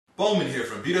BWOne here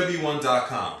from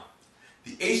BWOne.com.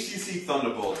 The HTC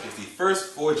Thunderbolt is the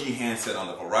first 4G handset on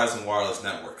the Verizon wireless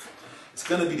network. It's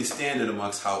going to be the standard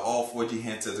amongst how all 4G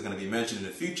handsets are going to be mentioned in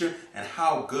the future and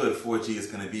how good 4G is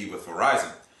going to be with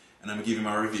Verizon. And I'm going to give you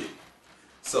my review.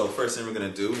 So the first thing we're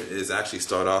going to do is actually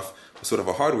start off with sort of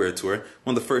a hardware tour.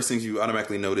 One of the first things you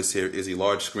automatically notice here is a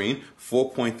large screen,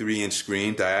 4.3-inch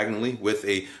screen diagonally with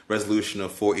a resolution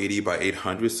of 480 by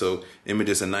 800, so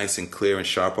images are nice and clear and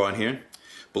sharp on here.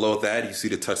 Below that you see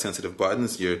the touch sensitive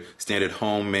buttons, your standard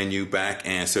home, menu, back,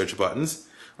 and search buttons.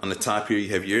 On the top here you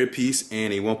have your earpiece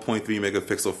and a 1.3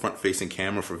 megapixel front facing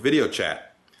camera for video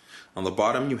chat. On the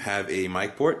bottom you have a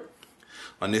mic port.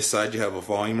 On this side you have a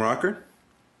volume rocker.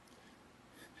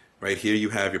 Right here you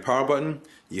have your power button,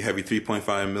 you have your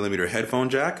 3.5mm headphone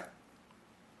jack,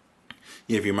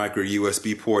 you have your micro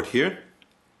USB port here.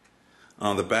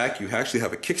 On the back you actually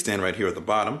have a kickstand right here at the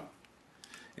bottom,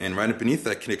 and right beneath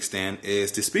that kickstand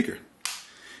is the speaker.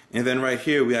 And then right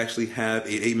here we actually have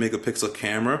an 8 megapixel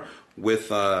camera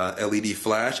with LED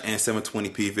flash and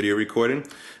 720p video recording.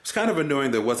 It's kind of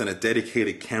annoying there wasn't a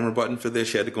dedicated camera button for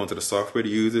this. You had to go into the software to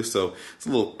use it, so it's a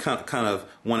little kind of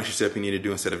one extra step you need to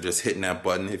do instead of just hitting that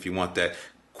button if you want that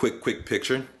quick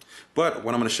picture. But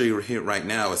what I'm going to show you here right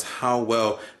now is how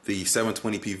well the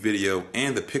 720p video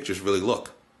and the pictures really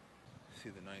look. See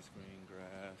the nice green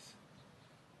grass.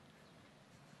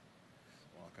 Just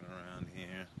walking around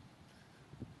here.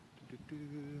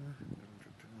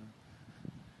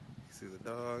 See the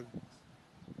dog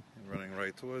running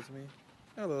right towards me.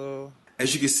 Hello.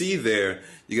 As you can see there,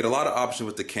 you get a lot of options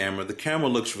with the camera. The camera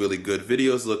looks really good.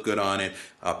 Videos look good on it.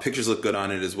 Pictures look good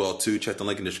on it as well too. Check the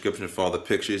link in the description for all the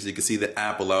pictures. You can see the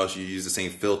app allows you to use the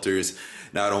same filters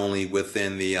not only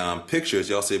within the pictures,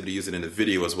 you're also able to use it in the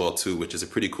video as well too, which is a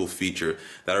pretty cool feature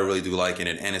that I really do like in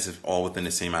it, and it's all within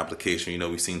the same application. You know,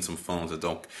 we've seen some phones that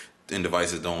don't, and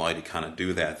devices don't like to kind of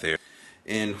do that there.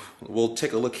 And we'll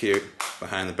take a look here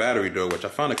behind the battery door, which I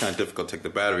found it kind of difficult to take the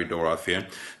battery door off here. As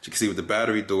you can see with the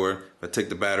battery door, if I take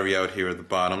the battery out here at the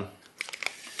bottom,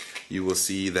 you will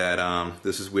see that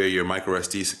this is where your micro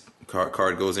SD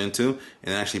card goes into,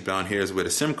 and actually down here is where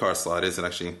the SIM card slot is. It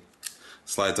actually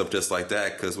slides up just like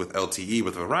that, because with LTE,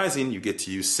 with Verizon, you get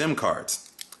to use SIM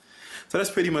cards. So that's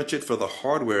pretty much it for the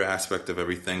hardware aspect of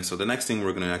everything. So the next thing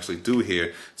we're going to actually do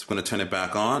here is we're going to turn it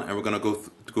back on, and we're going to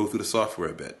go through the software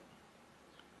a bit.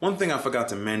 One thing I forgot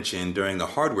to mention during the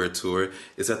hardware tour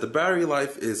is that the battery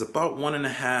life is about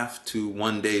 1.5 to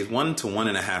 1 day, 1 to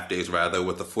 1.5 days rather,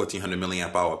 with a 1400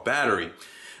 milliamp hour battery.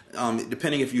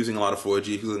 Depending if you're using a lot of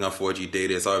 4G, if you're using 4G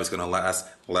data, it's always going to last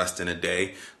less than a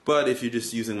day. But if you're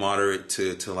just using moderate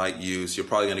to light use, you're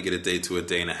probably going to get a day to a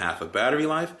day and a half of battery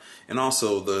life. And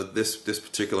also this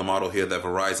particular model here that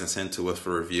Verizon sent to us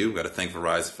for review, we've got to thank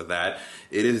Verizon for that.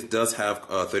 It does have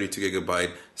a 32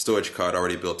 gigabyte storage card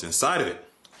already built inside of it.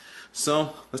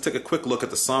 So let's take a quick look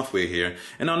at the software here.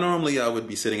 And now normally I would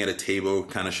be sitting at a table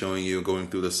kind of showing you, going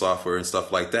through the software and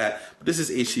stuff like that. But this is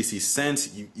HTC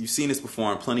Sense. You've seen this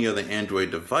before on plenty of the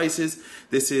Android devices.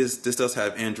 This does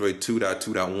have Android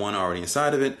 2.2.1 already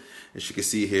inside of it. As you can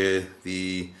see here,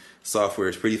 the software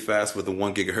is pretty fast with the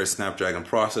 1 gigahertz snapdragon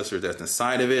processor that's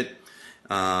inside of it.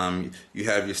 You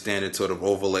have your standard sort of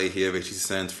overlay here of HTC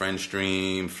Sense, friend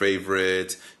stream,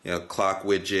 favorite, clock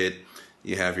widget.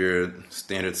 You have your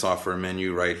standard software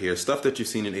menu right here, stuff that you've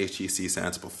seen in HTC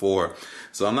Sense before.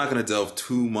 So I'm not going to delve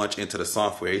too much into the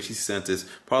software. HTC Sense is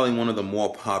probably one of the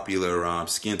more popular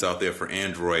skins out there for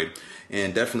Android,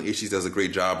 and definitely HTC does a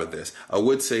great job at this. I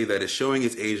would say that it's showing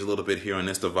its age a little bit here on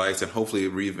this device, and hopefully a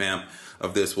revamp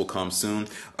of this will come soon.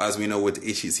 As we know with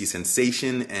HTC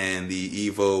Sensation and the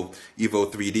Evo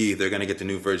 3D, they're going to get the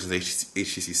new versions of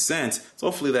HTC Sense. So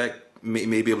hopefully that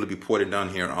may be able to be ported down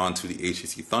here onto the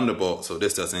HTC Thunderbolt, so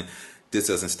this doesn't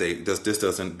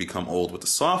become old with the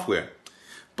software.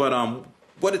 But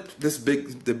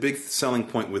the big selling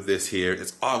point with this here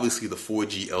is obviously the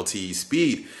 4G LTE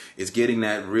speed. Is getting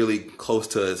that really close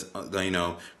to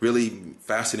really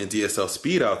faster than DSL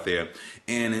speed out there.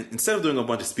 And instead of doing a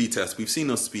bunch of speed tests, we've seen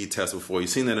those speed tests before. You've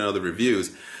seen that in other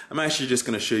reviews. I'm actually just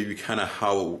going to show you kind of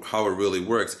how it really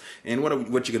works and what you're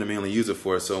going to mainly use it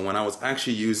for. So when I was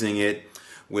actually using it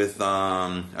with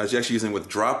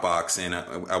Dropbox, and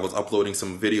I was uploading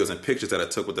some videos and pictures that I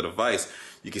took with the device,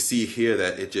 you can see here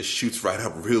that it just shoots right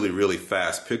up really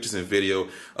fast. Pictures and video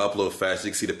upload fast. You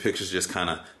can see the pictures just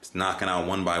kind of knocking out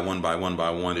one by one.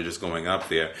 They're just going up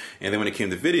there. And then when it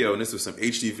came to video, and this was some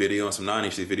HD video and some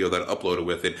non-HD video that I uploaded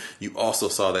with it, you also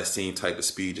saw that same type of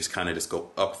speed just kind of just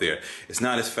go up there. It's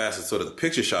not as fast as sort of the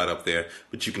picture shot up there,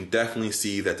 but you can definitely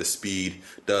see that the speed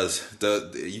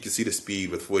you can see the speed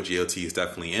with 4G LTE is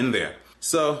definitely in there.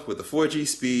 So with the 4G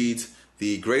speeds,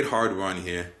 the great hardware on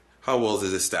here, how well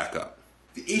does it stack up?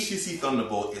 The HTC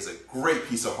Thunderbolt is a great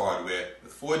piece of hardware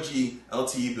with 4G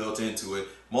LTE built into it,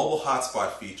 mobile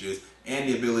hotspot features, and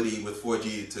the ability with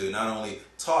 4G to not only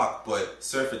talk but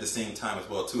surf at the same time as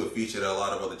well too, a feature that a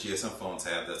lot of other GSM phones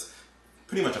have that's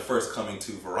pretty much a first coming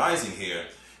to Verizon here.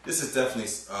 This is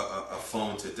definitely a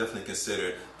phone to definitely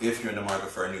consider if you're in the market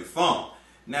for a new phone.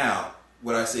 Now,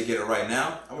 would I say get it right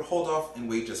now? I would hold off and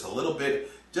wait just a little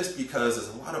bit, just because there's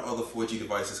a lot of other 4G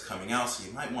devices coming out, so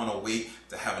you might want to wait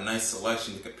to have a nice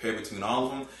selection to compare between all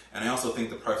of them. And I also think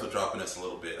the price will drop in this a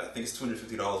little bit. I think it's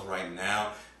 $250 right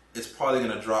now. It's probably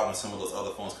going to drop when some of those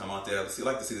other phones come out there. I'd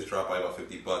like to see this drop by about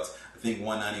 50 bucks. I think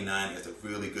 $199 is a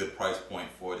really good price point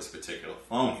for this particular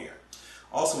phone here.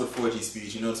 Also with 4G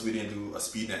speeds, you notice we didn't do a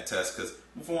SpeedNet test because,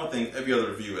 for one thing, every other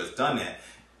reviewer has done that.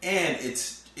 And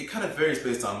it kind of varies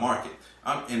based on market.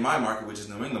 In my market, which is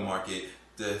New England market,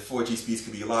 the 4G speeds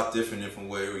could be a lot different than from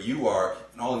where you are,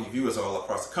 and all of you viewers are all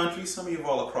across the country, some of you are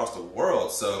all across the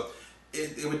world, so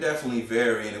it would definitely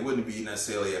vary, and it wouldn't be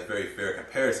necessarily a very fair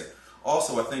comparison.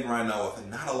 Also, I think right now, with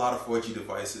not a lot of 4G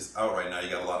devices out right now, you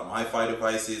got a lot of MiFi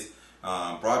devices,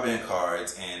 broadband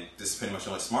cards, and this is pretty much the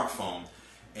only smartphone,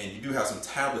 and you do have some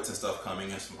tablets and stuff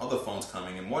coming, and some other phones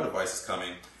coming, and more devices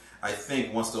coming. I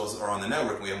think once those are on the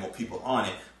network and we have more people on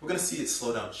it, we're going to see it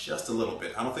slow down just a little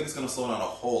bit. I don't think it's going to slow down a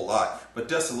whole lot, but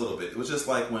just a little bit. It was just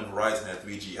like when Verizon had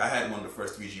 3G. I had one of the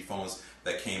first 3G phones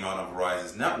that came out on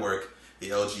Verizon's network, the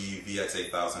LG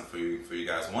VX8000 for you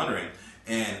guys wondering,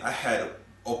 and I had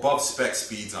above spec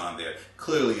speeds on there,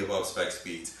 clearly above spec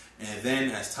speeds. And then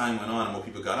as time went on and more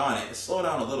people got on it, it slowed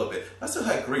down a little bit. I still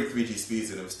had great 3G speeds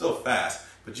and it was still fast,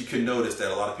 but you could notice that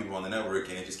a lot of people on the network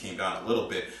and it just came down a little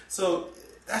bit. So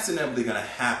that's inevitably going to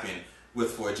happen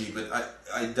with 4G, but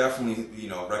I definitely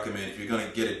recommend if you're going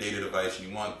to get a data device and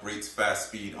you want great fast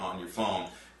speed on your phone,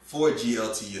 4G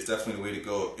LTE is definitely the way to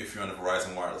go if you're on the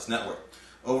Verizon wireless network.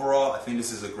 Overall, I think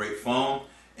this is a great phone,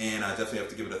 and I definitely have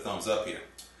to give it a thumbs up here.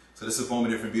 So this is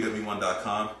BWOne from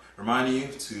BWOne.com, reminding you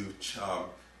to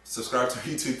subscribe to our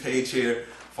YouTube page here,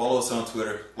 follow us on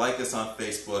Twitter, like us on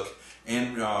Facebook,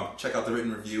 and check out the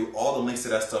written review. All the links to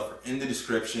that stuff are in the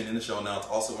description, in the show notes,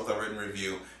 also with our written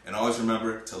review. And always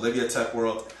remember to live your tech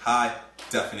world high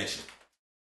definition.